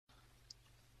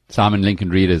Simon Lincoln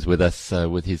Reed is with us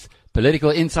with his political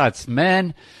insights.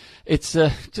 Man, it's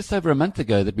just over a month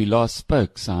ago that we last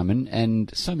spoke, Simon,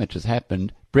 and so much has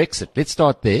happened. Brexit, let's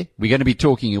start there. We're going to be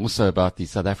talking also about the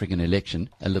South African election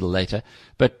a little later.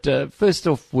 But first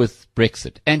off with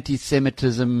Brexit,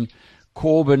 anti-Semitism,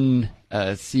 Corbyn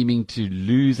seeming to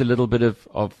lose a little bit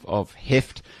of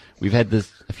heft. We've had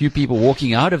a few people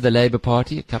walking out of the Labour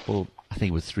Party, a couple, I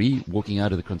think it was 3, walking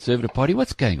out of the Conservative Party.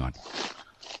 What's going on?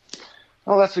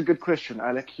 Oh, that's a good question,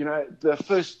 Alec. You know, the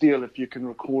first deal, if you can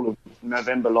recall, of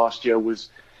November last year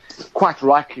was quite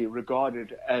rightly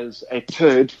regarded as a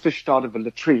turd fished out of a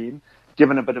latrine,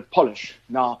 given a bit of polish.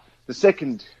 Now, the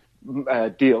second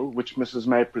deal, which Mrs.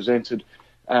 May presented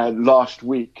last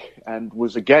week and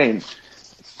was again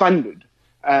funded,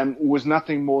 was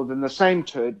nothing more than the same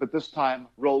turd, but this time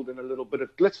rolled in a little bit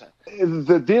of glitter.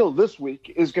 The deal this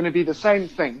week is going to be the same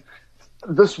thing.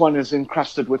 This one is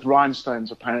encrusted with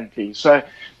rhinestones, apparently. So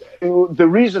the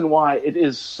reason why it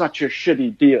is such a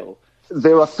shitty deal,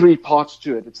 there are 3 parts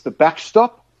to it. It's the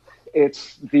backstop,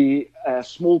 it's the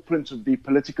small print of the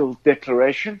political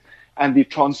declaration, and the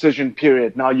transition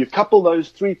period. Now, you couple those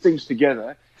 3 things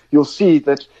together, you'll see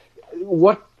that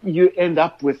what you end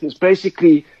up with is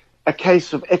basically a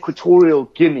case of Equatorial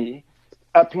Guinea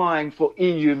applying for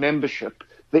EU membership.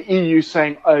 The EU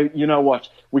saying, oh, you know what,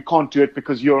 we can't do it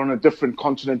because you're on a different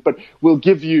continent, but we'll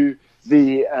give you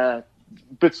the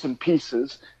bits and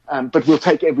pieces, but we'll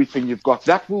take everything you've got.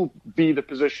 That will be the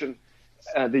position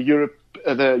the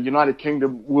United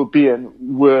Kingdom will be in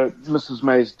were Mrs.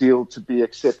 May's deal to be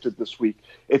accepted this week.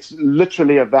 It's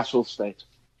literally a vassal state.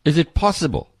 Is it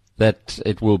possible that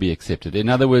it will be accepted? In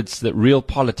other words, that real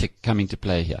politics coming to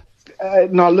play here?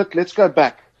 Now, look, let's go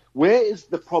back. Where is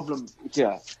the problem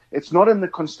here? It's not in the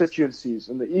constituencies.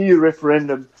 In the EU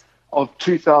referendum of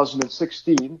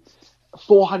 2016,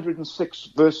 406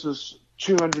 versus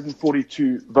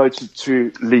 242 voted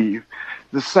to leave.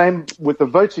 The same with the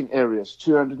voting areas,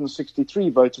 263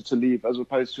 voted to leave as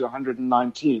opposed to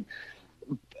 119.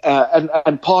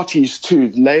 And parties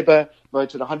too. Labour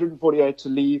voted 148 to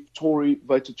leave, Tory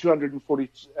voted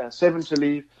 247 to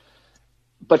leave.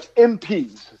 But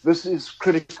MPs, this is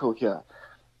critical here,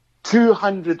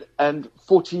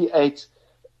 248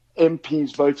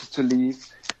 MPs voted to leave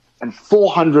and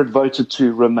 400 voted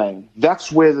to remain.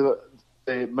 That's where the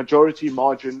majority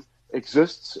margin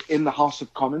exists in the House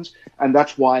of Commons, and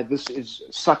that's why this is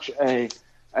such a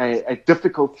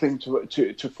difficult thing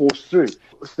to force through.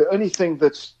 The only thing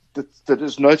that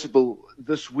is notable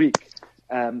this week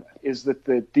is that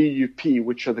the DUP,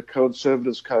 which are the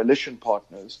Conservatives' coalition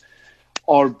partners,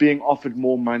 are being offered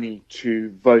more money to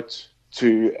vote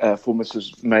for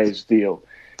Mrs. May's deal.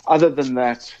 Other than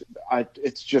that,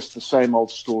 it's just the same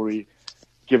old story,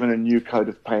 given a new coat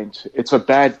of paint. It's a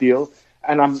bad deal,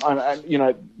 and I'm you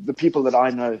know, the people that I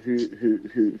know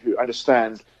who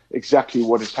understand exactly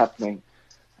what is happening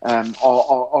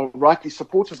are rightly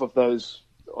supportive of those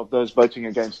voting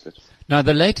against it. Now,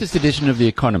 the latest edition of The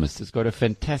Economist has got a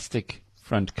fantastic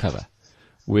front cover,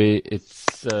 where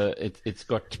it's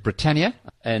got Britannia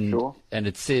and Sure. and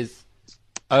it says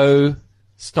O**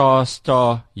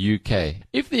 UK.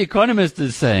 If The Economist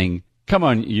is saying, come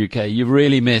on UK, you've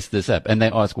really messed this up, and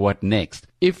they ask what next,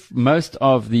 if most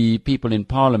of the people in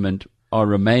Parliament are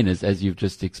Remainers, as you've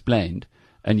just explained,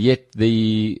 and yet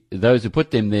those who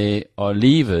put them there are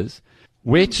Leavers,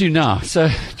 where to now? So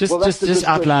just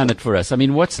outline it for us. I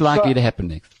mean, what's likely to happen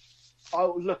next?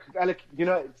 Oh, look, Alec, you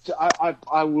know,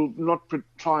 I will not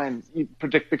try and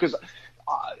predict, because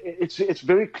it's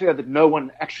very clear that no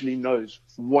one actually knows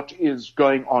what is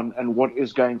going on and what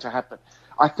is going to happen.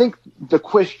 I think the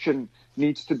question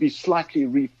needs to be slightly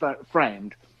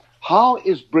reframed. How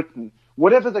is Britain,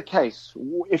 whatever the case,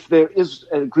 if there is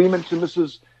an agreement to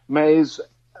Mrs. May's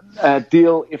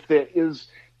deal, if there is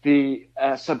the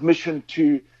submission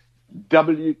to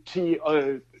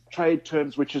WTO trade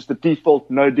terms, which is the default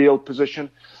no-deal position,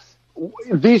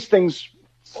 these things,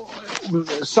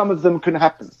 some of them can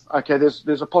happen. Okay,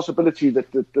 there's a possibility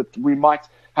that we might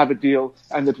have a deal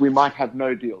and that we might have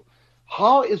no deal.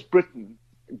 How is Britain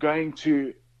going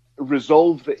to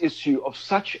resolve the issue of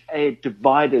such a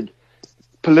divided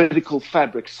political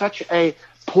fabric, such a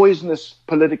poisonous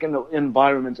political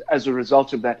environment as a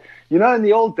result of that? You know, in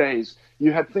the old days,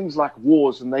 you had things like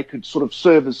wars, and they could sort of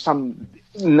serve as some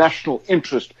national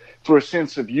interest for a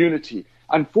sense of unity.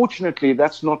 Unfortunately,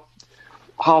 that's not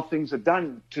how things are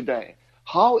done today.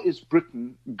 How is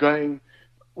Britain going,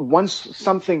 once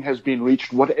something has been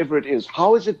reached, whatever it is,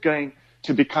 how is it going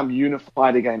to become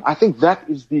unified again? I think that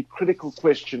is the critical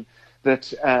question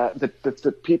that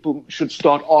people should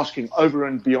start asking over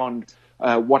and beyond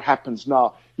what happens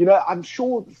now. I'm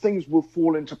sure things will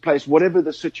fall into place, whatever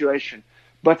the situation.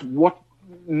 But what's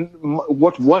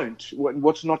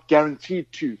not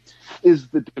guaranteed to is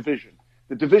the division.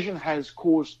 The division has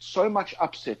caused so much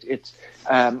upset. It's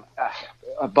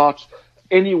about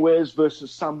anywheres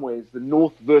versus somewheres, the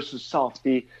north versus south,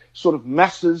 the sort of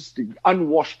masses, the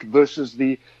unwashed versus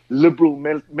the liberal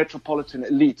metropolitan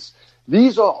elites.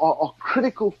 These are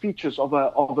critical features of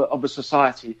a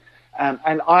society,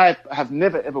 and I have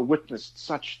never ever witnessed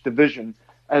such division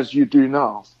as you do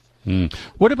now.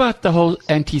 What about the whole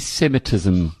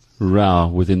anti-Semitism row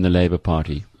within the Labour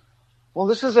Party? Well,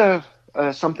 this is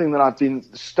something that I've been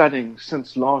studying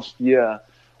since last year,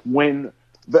 when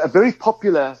a very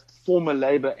popular former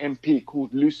Labour MP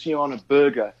called Luciana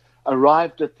Berger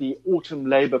arrived at the Autumn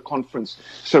Labour Conference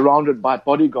surrounded by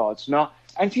bodyguards. Now,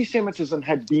 anti-Semitism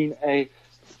had been a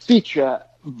feature,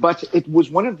 but it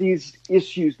was one of these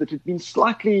issues that had been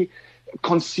slightly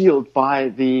concealed by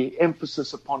the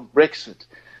emphasis upon Brexit.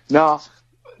 Now,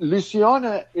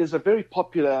 Luciana is a very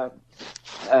popular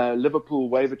Liverpool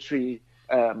Wavertree.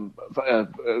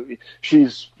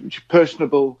 She's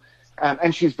personable,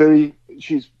 and she's very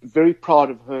proud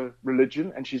of her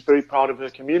religion, and she's very proud of her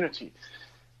community.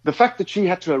 The fact that she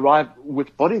had to arrive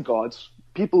with bodyguards,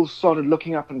 people started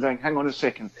looking up and going, hang on a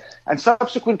second. And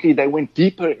subsequently, they went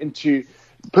deeper into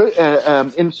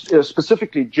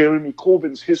specifically Jeremy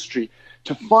Corbyn's history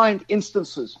to find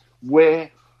instances where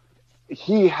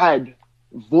he had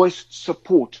voiced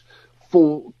support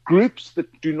for groups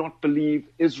that do not believe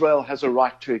Israel has a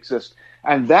right to exist.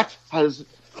 And that has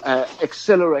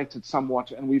accelerated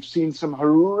somewhat, and we've seen some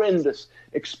horrendous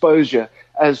exposure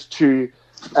as to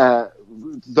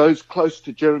those close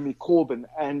to Jeremy Corbyn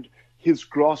and his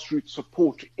grassroots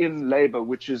support in Labour,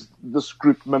 which is this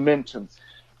group Momentum.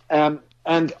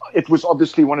 And it was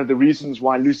obviously one of the reasons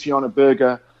why Luciana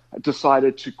Berger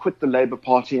decided to quit the Labour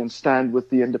Party and stand with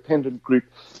the independent group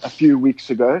a few weeks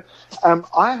ago.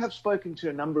 I have spoken to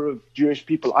a number of Jewish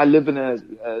people. I live in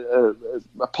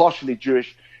a partially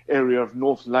Jewish area of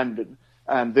North London,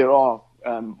 and there are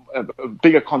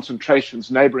bigger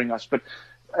concentrations neighbouring us. But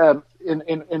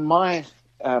in my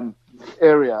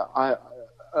area,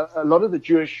 a lot of the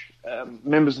Jewish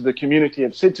members of the community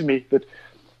have said to me that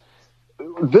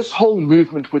this whole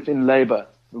movement within Labour,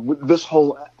 this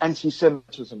whole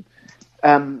anti-Semitism,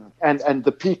 and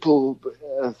the people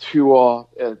who are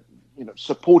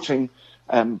supporting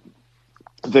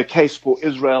the case for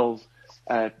Israel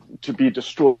to be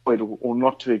destroyed or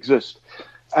not to exist,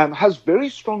 has very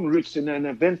strong roots in an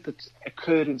event that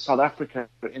occurred in South Africa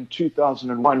in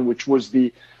 2001, which was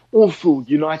the awful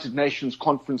United Nations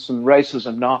Conference on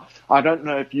Racism. Now, I don't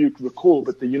know if you recall,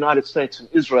 but the United States and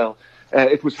Israel,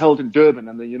 it was held in Durban,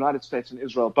 and the United States and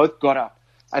Israel both got up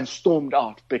and stormed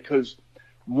out because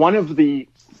one of the,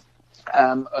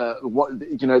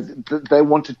 they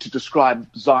wanted to describe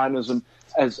Zionism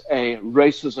as a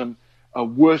racism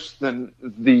worse than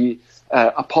the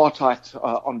apartheid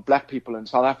on black people in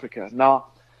South Africa. Now,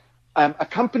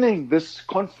 accompanying this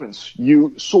conference,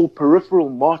 you saw peripheral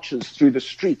marches through the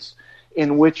streets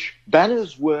in which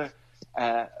banners were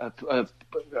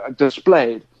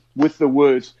displayed with the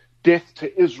words "Death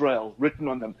to Israel" written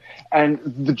on them. And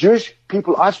the Jewish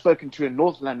people I've spoken to in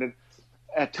North London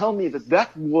tell me that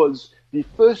that was the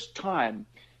first time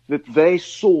that they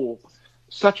saw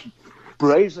such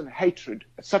brazen hatred,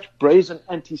 such brazen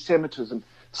anti-Semitism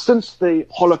since the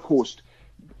Holocaust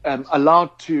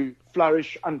allowed to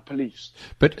flourish unpoliced.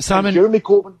 But Simon, and Jeremy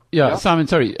Corbyn, Simon,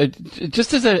 sorry,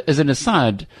 just as an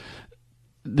aside,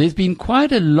 there's been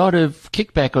quite a lot of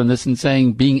kickback on this and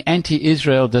saying being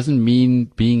anti-Israel doesn't mean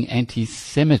being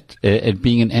anti-Semite,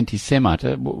 being an anti-Semite.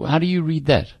 How do you read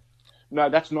that? No,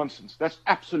 that's nonsense. That's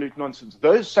absolute nonsense.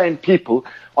 Those same people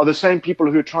are the same people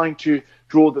who are trying to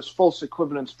draw this false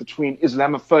equivalence between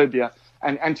Islamophobia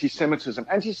and anti-Semitism.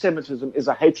 Anti-Semitism is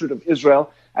a hatred of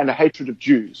Israel and a hatred of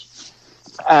Jews.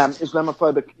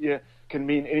 Islamophobic can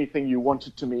mean anything you want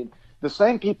it to mean. The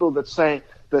same people that say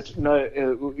that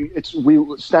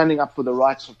we standing up for the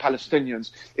rights of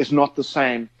Palestinians is not the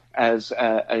same as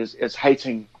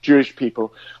hating Jewish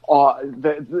people.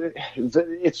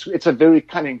 It's a very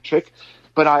cunning trick,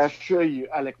 but I assure you,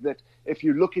 Alec, that if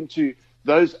you look into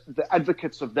the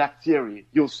advocates of that theory,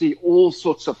 you'll see all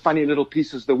sorts of funny little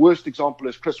pieces. The worst example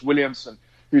is Chris Williamson,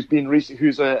 who's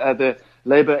the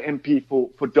Labour MP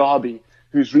for Derby,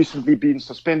 who's recently been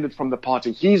suspended from the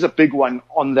party. He's a big one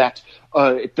on that.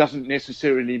 It doesn't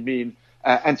necessarily mean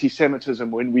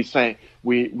anti-Semitism when we say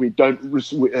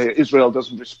Israel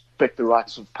doesn't respect the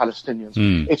rights of Palestinians.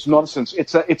 It's nonsense.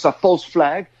 It's a false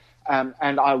flag,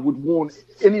 And I would warn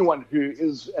anyone who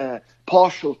is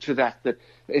partial to that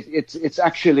it's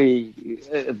actually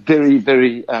very,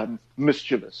 very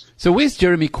mischievous. So where's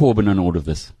Jeremy Corbyn on all of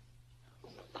this?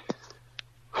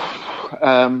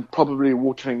 Probably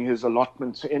watering his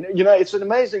allotments. It's an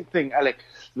amazing thing, Alec,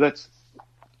 that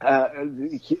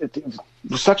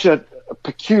such a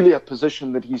peculiar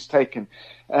position that he's taken.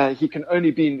 He can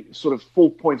only be sort of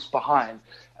 4 points behind.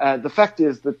 The fact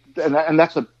is that, and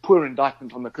that's a poor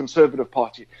indictment on the Conservative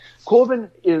Party. Corbyn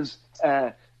is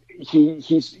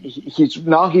he's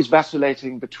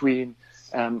vacillating between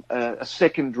a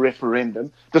second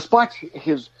referendum, despite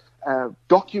his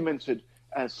documented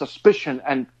suspicion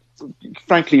and,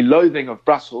 frankly, loathing of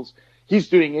Brussels. He's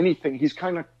doing anything. He's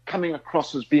kind of coming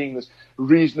across as being this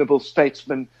reasonable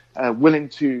statesman, willing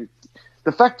to.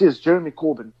 The fact is, Jeremy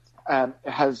Corbyn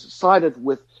has sided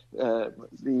with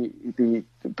the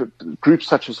groups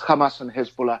such as Hamas and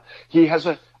Hezbollah. He has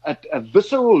a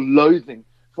visceral loathing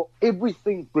for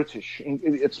everything British.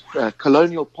 Its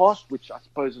colonial past, which I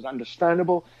suppose is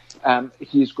understandable.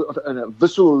 He's got a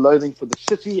visceral loathing for the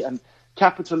city and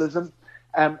capitalism.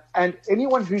 And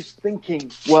anyone who's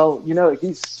thinking, well,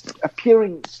 he's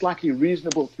appearing slightly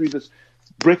reasonable through this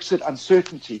Brexit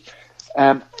uncertainty,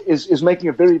 is making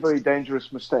a very, very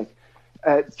dangerous mistake.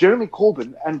 Jeremy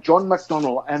Corbyn and John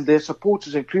McDonnell and their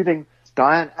supporters, including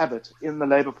Diane Abbott in the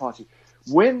Labour Party,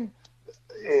 when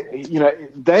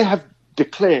they have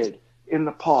declared in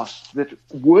the past that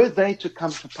were they to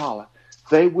come to power,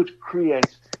 they would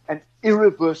create an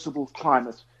irreversible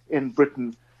climate in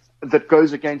Britain that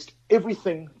goes against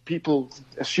everything people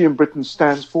assume Britain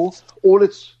stands for, all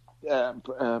its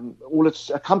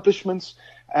accomplishments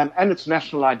and its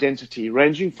national identity,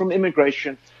 ranging from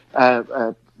immigration,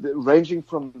 ranging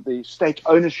from the state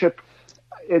ownership.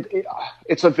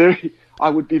 I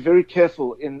would be very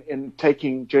careful in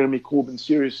taking Jeremy Corbyn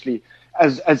seriously,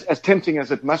 as tempting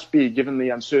as it must be, given the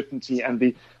uncertainty and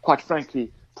the, quite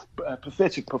frankly,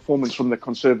 pathetic performance from the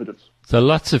Conservatives. So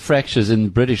lots of fractures in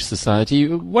British society.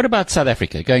 What about South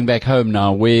Africa, going back home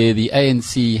now, where the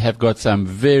ANC have got some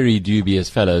very dubious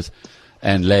fellows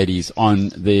and ladies on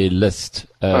their list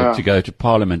to go to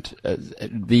Parliament?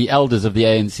 The elders of the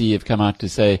ANC have come out to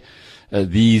say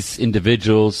these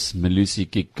individuals, Malusi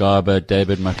Gigaba,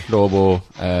 David Mahlobo,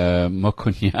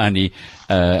 Mokunyani,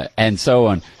 and so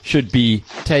on, should be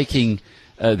taking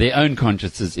their own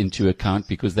consciences into account,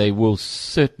 because they will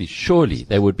surely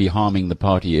they would be harming the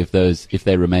party if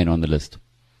they remain on the list.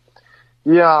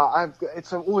 Yeah,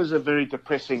 it's always a very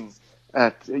depressing,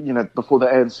 before the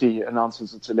ANC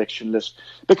announces its election list,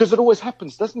 because it always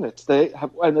happens, doesn't it?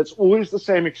 And it's always the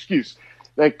same excuse.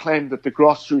 They claim that the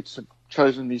grassroots have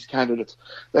chosen these candidates.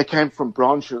 They came from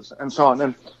branches and so on.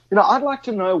 And, I'd like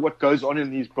to know what goes on in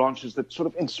these branches that sort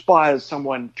of inspires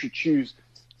someone to choose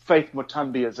Faith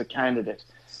Mutambi as a candidate.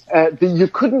 You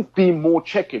couldn't be more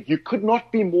checkered. You could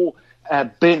not be more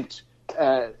bent,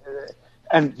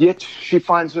 and yet she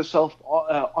finds herself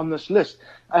on this list.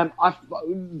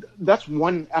 That's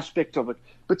one aspect of it.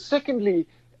 But secondly,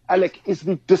 Alec, is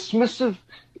the dismissive,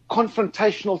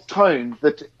 confrontational tone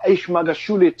that Aish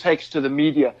Magashule takes to the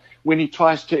media when he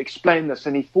tries to explain this,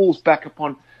 and he falls back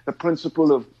upon the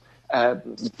principle of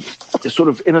the sort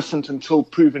of innocent until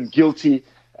proven guilty,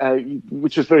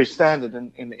 which is very standard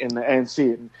in the ANC,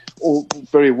 and all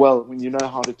very well when you know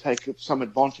how to take some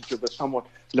advantage of a somewhat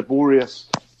laborious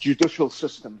judicial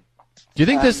system. Do you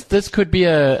think this could be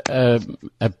a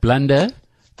blunder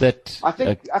that I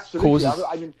think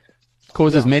absolutely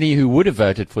causes many who would have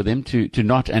voted for them to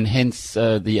not, and hence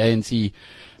the ANC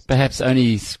perhaps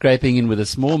only scraping in with a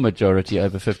small majority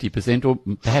over 50%, or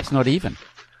perhaps not even?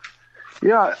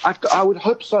 Yeah, I would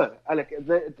hope so, Alec.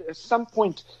 At some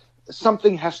point,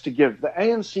 something has to give. The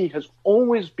ANC has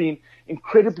always been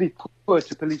incredibly poor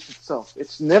to police itself.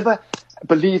 It's never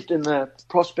believed in the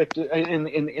prospect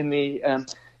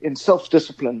in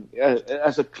self-discipline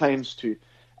as it claims to,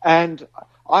 and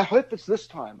I hope it's this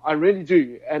time. I really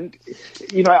do. And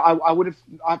I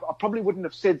probably wouldn't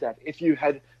have said that if you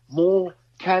had more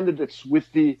candidates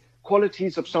with the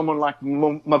qualities of someone like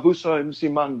Mabuso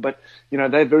Msimang, but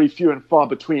they're very few and far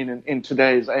between in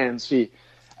today's ANC.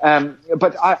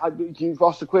 But you've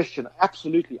asked the question.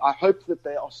 Absolutely. I hope that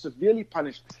they are severely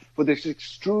punished for this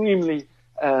extremely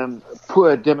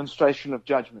poor demonstration of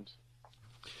judgment.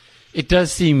 It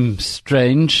does seem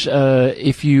strange.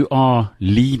 If you are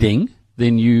leading,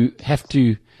 then you have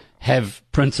to have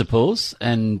principles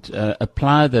and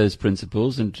apply those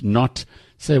principles, and not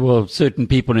say, well, certain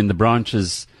people in the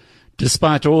branches,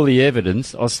 despite all the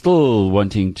evidence, are still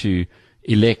wanting to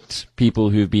elect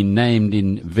people who've been named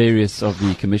in various of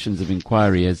the commissions of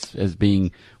inquiry as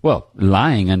being, well,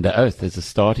 lying under oath as a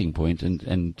starting point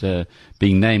and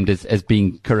being named as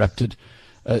being corrupted.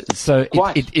 So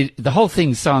the whole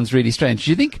thing sounds really strange.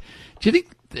 Do you think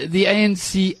the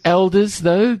ANC elders,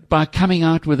 though, by coming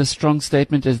out with a strong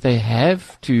statement as they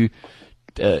have to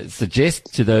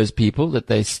suggest to those people that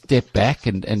they step back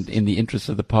and in the interest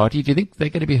of the party, do you think they're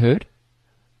going to be heard?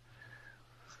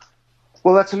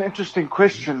 Well, that's an interesting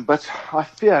question, but I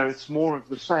fear it's more of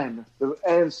the same. The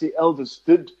ANC elders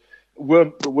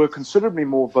were considerably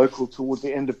more vocal toward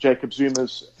the end of Jacob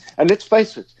Zuma's, and let's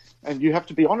face it, and you have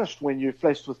to be honest when you're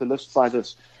faced with a list by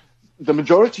this, the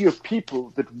majority of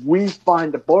people that we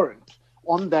find abhorrent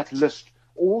on that list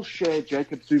all share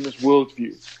Jacob Zuma's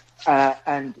worldview,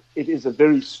 and it is a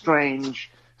very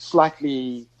strange,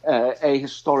 slightly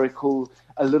ahistorical,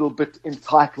 a little bit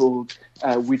entitled,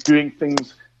 we're doing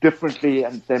things differently,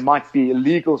 and they might be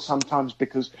illegal sometimes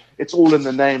because it's all in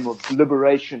the name of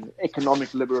liberation,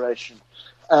 economic liberation.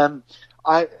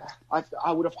 I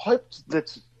would have hoped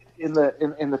that in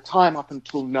the time up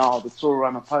until now that Cyril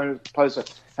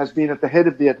Ramaphosa has been at the head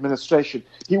of the administration,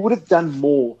 he would have done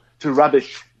more to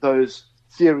rubbish those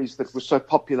theories that were so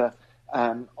popular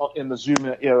in the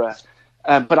Zuma era.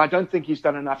 But I don't think he's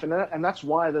done enough, and that's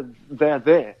why they're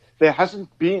there. There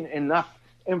hasn't been enough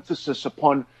emphasis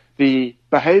upon the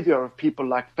behavior of people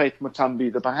like Faith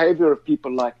Mutambi, the behavior of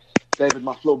people like David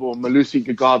Mahlobo, Malusi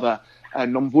Gigaba,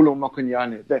 Nomvulo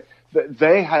Mokonyane.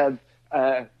 They have,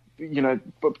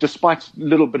 despite a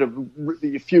little bit of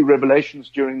a few revelations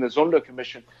during the Zondo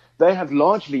Commission, they have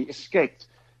largely escaped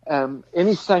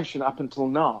any sanction up until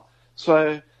now.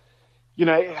 So,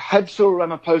 had Cyril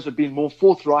Ramaphosa been more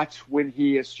forthright when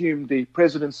he assumed the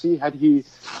presidency, had he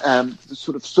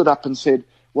sort of stood up and said,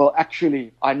 well,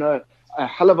 actually, I know a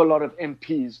hell of a lot of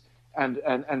MPs and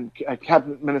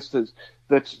cabinet ministers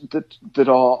that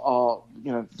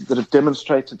have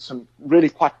demonstrated some really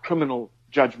quite criminal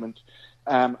judgment,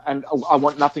 and I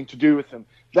want nothing to do with them.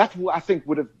 That I think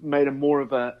would have made more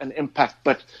of an impact.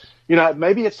 But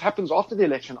maybe it happens after the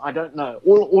election. I don't know.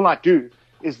 All I do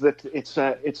is that it's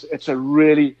a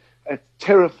really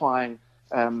terrifying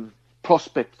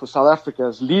prospect for South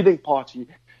Africa's leading party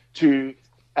to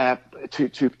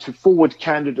forward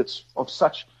candidates of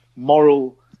such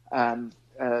moral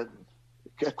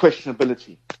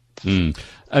questionability.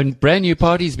 A brand new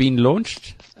party's been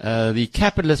launched. The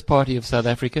Capitalist Party of South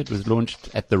Africa. It was launched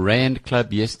at the Rand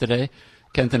Club yesterday.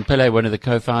 Kanthan Pillay, one of the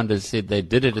co-founders, said they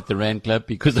did it at the Rand Club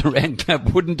because the Rand Club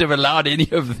wouldn't have allowed any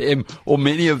of them or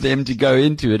many of them to go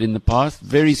into it in the past.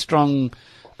 Very strong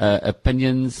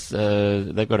opinions.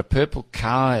 They've got a purple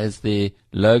cow as their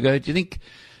logo. Do you think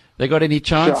they got any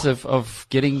chance of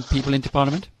getting people into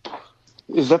Parliament?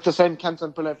 Is that the same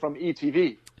Kanthan Pillay from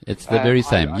ETV? It's the very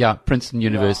same. Princeton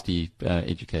University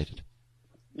educated.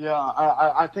 Yeah,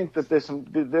 I think that there's some,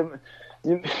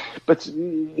 but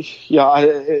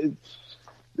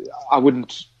I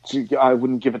wouldn't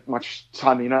give it much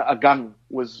time. A gun,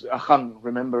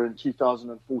 remember, in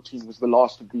 2014 was the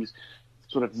last of these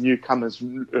sort of newcomers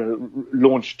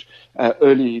launched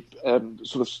early,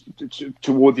 sort of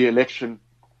toward the election.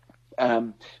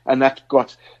 And that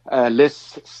got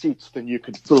less seats than you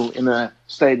could fill in a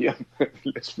stadium,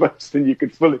 less votes than you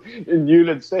could fill in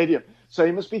Newland Stadium. So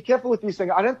you must be careful with these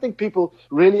things. I don't think people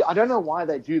really, I don't know why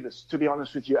they do this, to be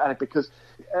honest with you, Alec, because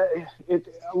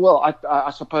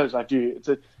I suppose I do. It's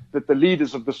that the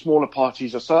leaders of the smaller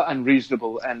parties are so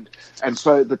unreasonable and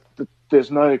so that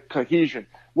there's no cohesion.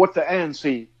 What the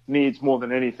ANC needs more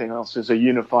than anything else is a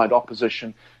unified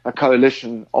opposition, a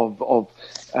coalition of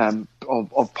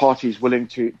parties willing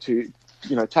to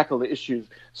tackle the issues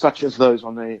such as those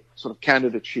on the sort of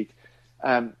candidate sheet.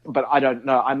 But I don't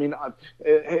know. I mean,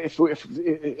 if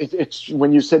it's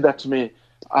when you said that to me,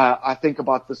 I think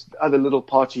about this other little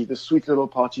party, this sweet little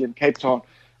party in Cape Town,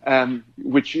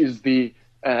 which is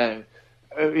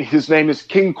his name is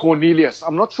King Cornelius.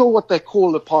 I'm not sure what they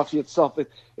call the party itself.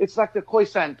 It's like the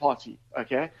Khoisan party,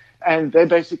 okay? And they're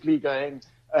basically going,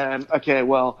 we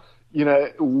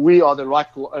are the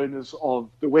rightful owners of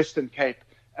the Western Cape,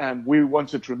 and we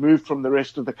want it removed from the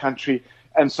rest of the country.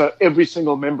 And so every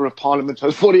single member of parliament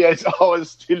has 48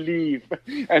 hours to leave.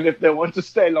 And if they want to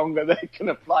stay longer, they can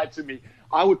apply to me.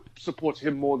 I would support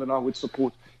him more than I would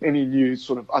support any new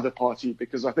sort of other party,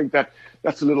 because I think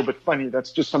that's a little bit funny.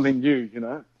 That's just something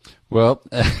new, Well,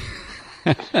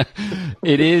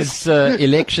 it is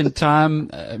election time.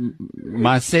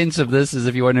 My sense of this is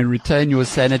if you want to retain your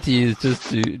sanity is just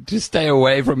to stay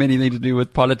away from anything to do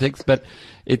with politics. But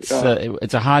it's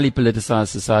a highly politicized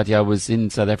society. I was in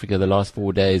South Africa the last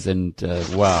 4 days, and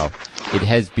wow, it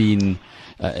has been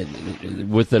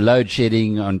with the load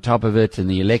shedding on top of it and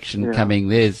the election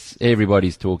coming,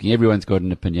 everybody's talking. Everyone's got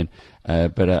an opinion.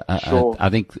 But I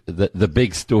think the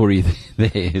big story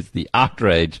there is the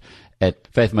outrage at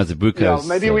Faith Mazibuko. Yeah,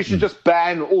 maybe we should just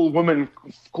ban all women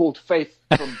called Faith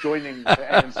from joining the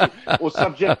ANC, or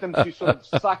subject them to sort of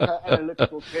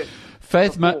psychoanalytical tests.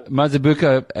 Faith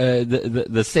Mazibuko,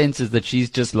 the sense is that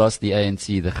she's just lost the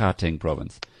ANC, the Gauteng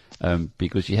province,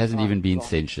 because she hasn't even been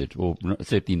censured, or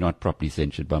certainly not properly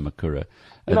censured by Makura.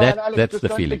 That's the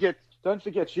feeling. Don't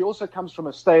forget, she also comes from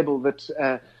a stable that,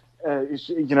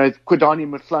 Kwedani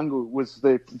Mutlangu was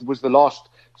the last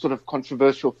sort of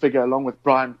controversial figure, along with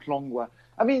Brian Klongwa.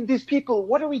 I mean, these people,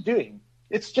 what are we doing?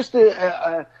 It's just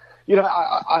I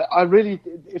really,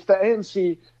 if the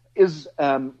ANC is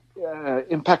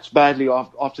impacts badly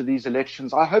after these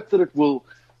elections, I hope that it will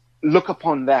look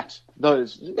upon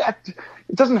those. It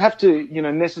doesn't have to,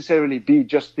 necessarily be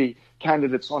just the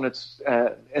candidates on its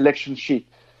election sheet,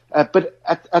 but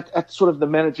at sort of the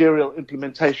managerial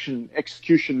implementation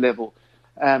execution level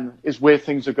is where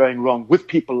things are going wrong with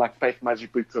people like Faith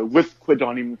Mazibuko, with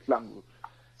Kwedani Mutlangu.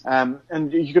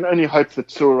 And you can only hope that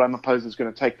Cyril Ramaphosa is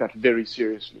going to take that very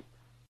seriously.